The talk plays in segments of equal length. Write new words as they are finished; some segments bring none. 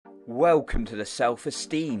Welcome to the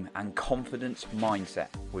Self-Esteem and Confidence Mindset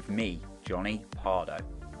with me, Johnny Pardo.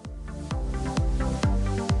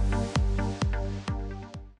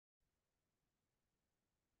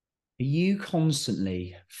 Are you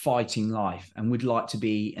constantly fighting life and would like to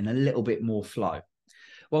be in a little bit more flow?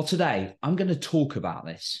 Well, today I'm going to talk about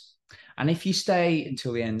this. And if you stay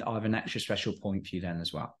until the end, I have an extra special point for you then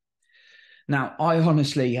as well. Now, I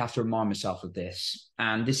honestly have to remind myself of this.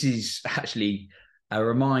 And this is actually a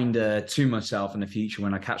reminder to myself in the future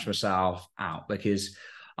when I catch myself out, because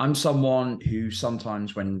I'm someone who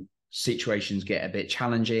sometimes, when situations get a bit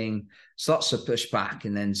challenging, starts to push back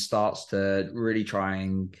and then starts to really try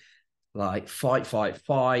and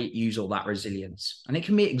fight, use all that resilience. And it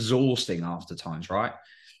can be exhausting after times, right?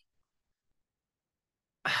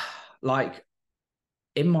 Like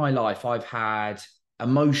in my life, I've had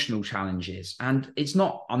emotional challenges. And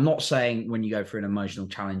I'm not saying when you go through an emotional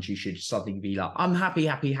challenge, you should suddenly be like, I'm happy,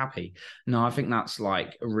 happy, happy. No, I think that's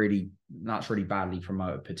that's really badly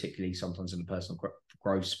promoted, particularly sometimes in the personal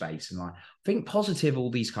growth space. And like, think positive, all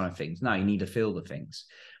these kind of things. No, you need to feel the things.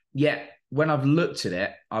 Yet when I've looked at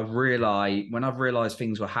it, when I've realized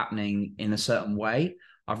things were happening in a certain way,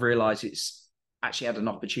 I've realized it's actually had an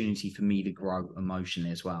opportunity for me to grow emotionally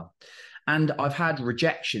as well. And I've had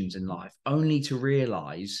rejections in life only to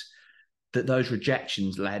realize that those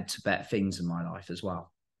rejections led to better things in my life as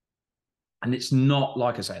well. And it's not,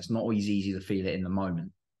 like I say, it's not always easy to feel it in the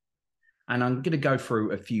moment. And I'm going to go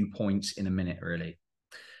through a few points in a minute, really,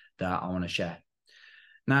 that I want to share.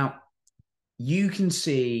 Now, you can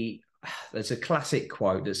see there's a classic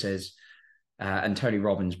quote that says, and Tony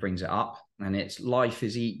Robbins brings it up, and it's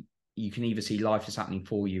you can either see life is happening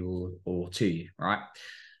for you or to you, right?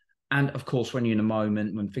 And of course, when you're in a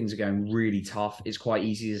moment when things are going really tough, it's quite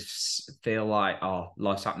easy to feel like, oh,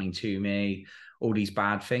 life's happening to me, all these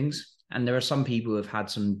bad things. And there are some people who have had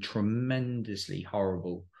some tremendously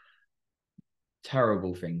horrible,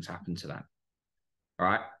 terrible things happen to them,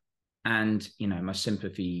 right? And, my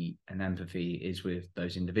sympathy and empathy is with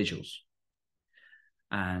those individuals.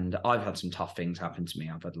 And I've had some tough things happen to me.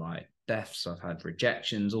 I've had like deaths, I've had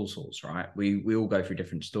rejections, all sorts, right? We all go through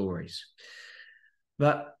different stories.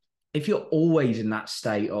 But if you're always in that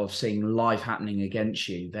state of seeing life happening against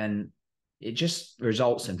you, then it just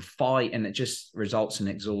results in fight and it just results in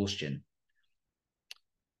exhaustion.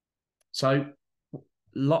 So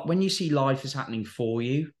when you see life is happening for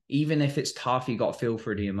you, even if it's tough, you got to feel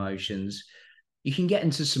through the emotions. You can get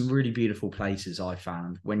into some really beautiful places, I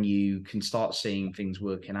found, when you can start seeing things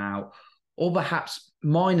working out, or perhaps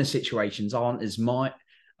minor situations are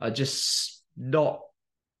just not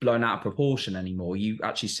blown out of proportion anymore. You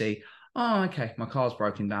actually see, oh, okay, my car's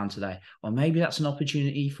broken down today. Or maybe that's an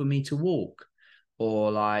opportunity for me to walk.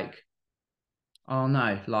 Or like, oh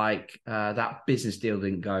no, that business deal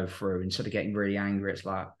didn't go through. Instead of getting really angry, it's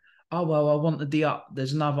like, oh, well, I wanted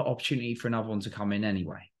there's another opportunity for another one to come in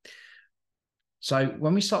anyway. So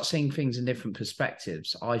when we start seeing things in different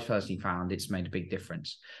perspectives, I personally found it's made a big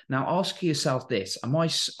difference. Now, ask yourself this: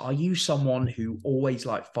 are you someone who always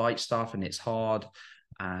fights stuff and it's hard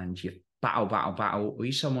and you battle, or are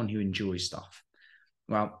you someone who enjoys stuff?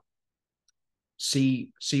 Well,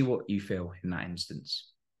 see what you feel in that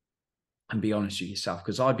instance, and be honest with yourself.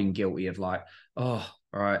 Because I've been guilty of oh, all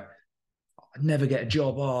right, I never get a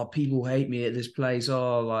job. Oh, people hate me at this place.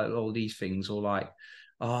 Oh, all these things, or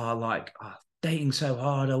dating so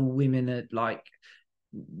hard. Oh, women are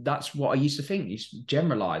that's what I used to think. You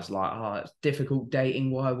generalize it's difficult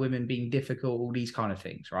dating. Why are women being difficult? All these kind of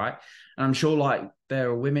things, right? And I'm sure there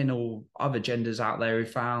are women or other genders out there who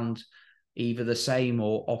found either the same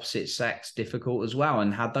or opposite sex difficult as well,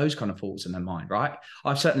 and had those kind of thoughts in their mind, right?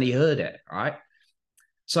 I've certainly heard it, right?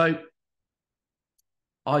 So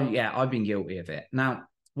I've been guilty of it. Now,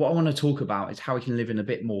 what I want to talk about is how we can live in a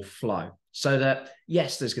bit more flow, so that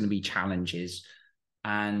yes, there's going to be challenges,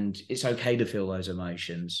 and it's okay to feel those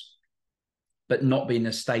emotions, but not be in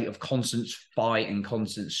a state of constant fight and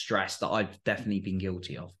constant stress that I've definitely been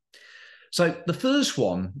guilty of. So the first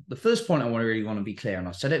point I really want to be clear, and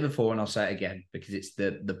I've said it before and I'll say it again because it's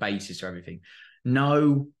the basis for everything.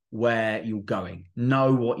 Know where you're going.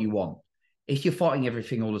 Know what you want. If you're fighting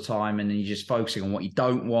everything all the time and then you're just focusing on what you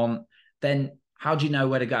don't want, then how do you know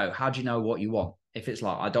where to go? How do you know what you want? If it's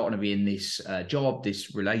I don't want to be in this job,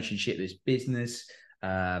 this relationship, this business,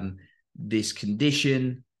 this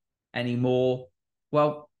condition anymore,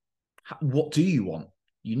 well, what do you want?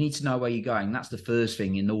 You need to know where you're going. That's the first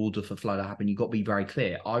thing in order for flow to happen. You've got to be very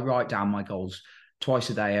clear. I write down my goals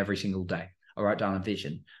twice a day, every single day. I write down a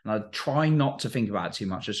vision and I try not to think about it too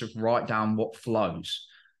much. Just write down what flows.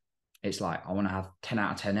 It's I want to have 10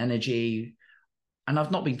 out of 10 energy. And I've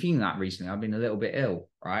not been feeling that recently. I've been a little bit ill,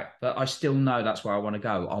 right? But I still know that's where I want to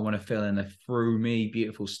go. I want to feel in a through me,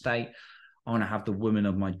 beautiful state. I want to have the woman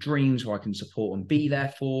of my dreams who I can support and be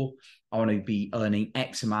there for. I want to be earning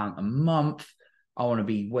X amount a month. I want to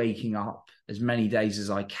be waking up as many days as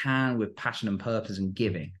I can with passion and purpose and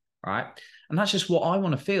giving, right? And that's just what I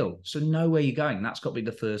want to feel. So know where you're going. That's got to be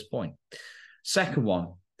the first point. Second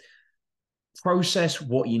one, process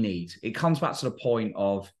what you need. It comes back to the point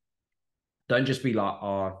of, don't just be like,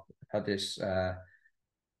 oh, I've had this,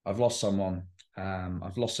 I've lost someone,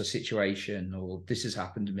 I've lost a situation, or this has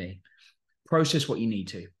happened to me. Process what you need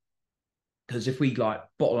to. Because if we like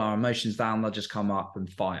bottle our emotions down, they'll just come up and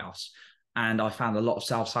fight us. And I found a lot of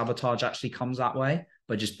self-sabotage actually comes that way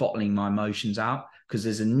by just bottling my emotions out, because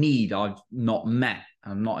there's a need I've not met,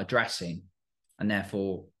 I'm not addressing. And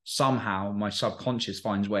therefore, somehow my subconscious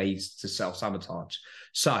finds ways to self-sabotage.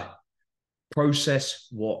 So process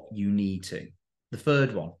what you need to. The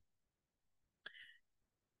third one.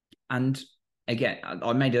 And again,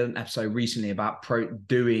 I made an episode recently about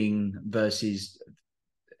doing versus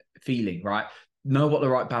feeling, right? Know what the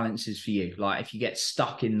right balance is for you. Like if you get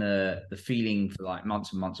stuck in the feeling for like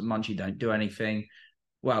months and months and months, you don't do anything,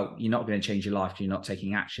 well, you're not going to change your life because you're not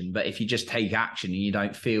taking action. But if you just take action and you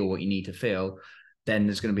don't feel what you need to feel, then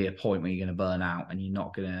there's going to be a point where you're going to burn out and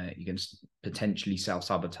you're going to potentially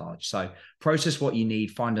self-sabotage. So process what you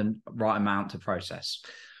need, find the right amount to process.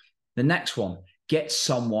 The next one, get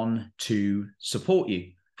someone to support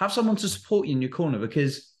you. Have someone to support you in your corner,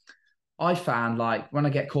 because I found like when I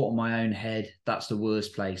get caught in my own head, that's the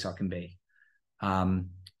worst place I can be.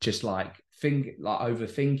 Just like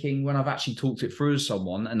overthinking, when I've actually talked it through with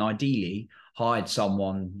someone, and ideally hired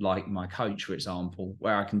someone like my coach, for example,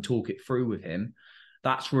 where I can talk it through with him.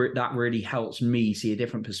 That really helps me see a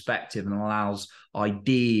different perspective and allows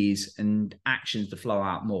ideas and actions to flow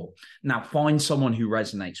out more. Now, find someone who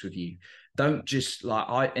resonates with you. Don't just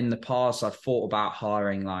in the past, I've thought about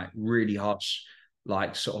hiring like really hot,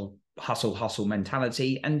 like sort of hustle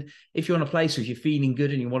mentality. And if you're in a place where you're feeling good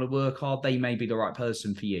and you want to work hard, they may be the right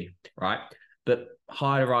person for you, right? But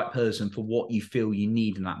hire the right person for what you feel you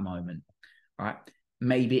need in that moment, right?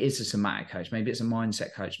 Maybe it is a somatic coach, maybe it's a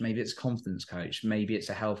mindset coach, maybe it's a confidence coach, maybe it's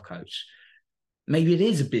a health coach, maybe it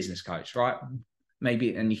is a business coach, right?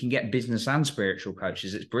 Maybe, and you can get business and spiritual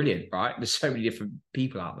coaches. It's brilliant, right? There's so many different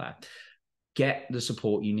people out there. Get the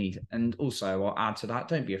support you need. And also, I'll add to that,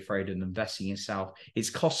 don't be afraid of investing in yourself. It's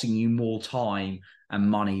costing you more time and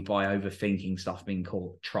money by overthinking stuff being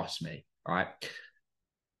caught. Trust me, right?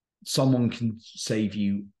 Someone can save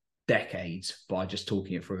you decades by just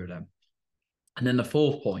talking it through with them. And then the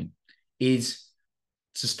fourth point is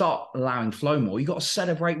to start allowing flow more. You got to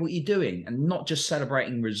celebrate what you're doing, and not just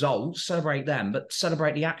celebrating results, celebrate them, but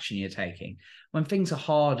celebrate the action you're taking. When things are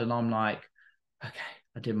hard and I'm like, okay,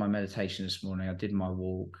 I did my meditation this morning, I did my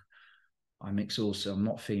walk, I'm exhausted, I'm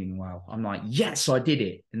not feeling well. I'm like, yes, I did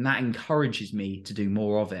it. And that encourages me to do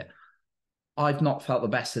more of it. I've not felt the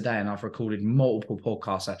best today, and I've recorded multiple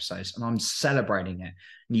podcast episodes, and I'm celebrating it.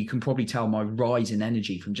 And you can probably tell my rise in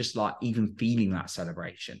energy from just like even feeling that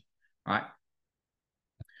celebration, right?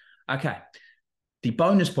 Okay. The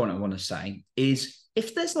bonus point I want to say is,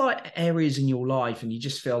 if there's like areas in your life and you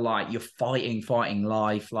just feel like you're fighting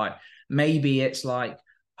life, like maybe it's like,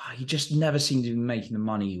 you just never seem to be making the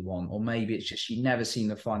money you want, or maybe it's just you never seem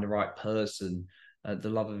to find the right person, the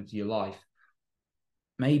love of your life.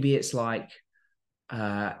 Maybe it's like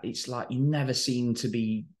you never seem to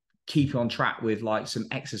be keeping on track with like some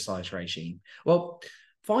exercise regime. Well,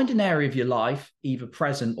 find an area of your life, either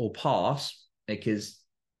present or past, because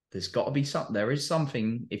there's got to be something. There is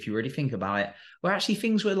something, if you really think about it, where actually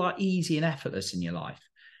things were like easy and effortless in your life.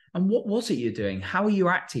 And what was it you're doing? How are you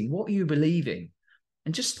acting? What are you believing?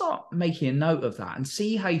 And just start making a note of that and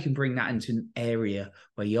see how you can bring that into an area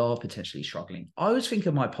where you're potentially struggling. I always think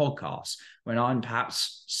of my podcast when I'm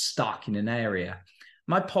perhaps stuck in an area.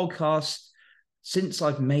 My podcast, since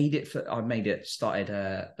I've made it, started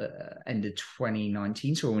end of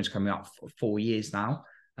 2019, so almost coming up for 4 years now.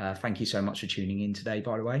 Thank you so much for tuning in today,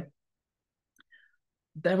 by the way.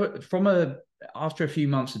 After a few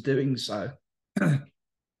months of doing so,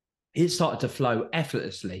 it started to flow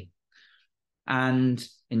effortlessly and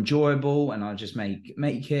enjoyable, and I just make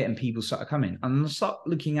it, and people started coming. And I start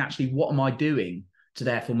looking, actually, what am I doing to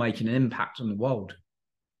therefore make an impact on the world?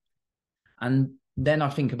 And then I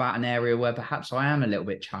think about an area where perhaps I am a little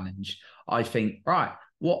bit challenged. I think, right,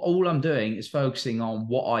 all I'm doing is focusing on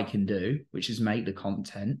what I can do, which is make the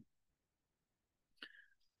content,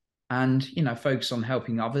 and focus on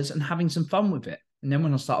helping others and having some fun with it. And then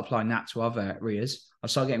when I start applying that to other areas, I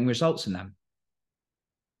start getting results in them.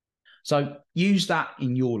 So use that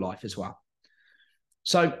in your life as well.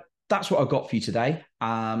 So that's what I've got for you today.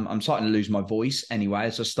 I'm starting to lose my voice anyway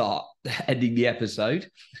as I start ending the episode.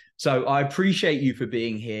 So I appreciate you for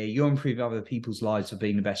being here. You're improving other people's lives for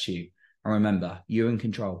being the best you. And remember, you're in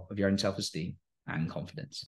control of your own self-esteem and confidence.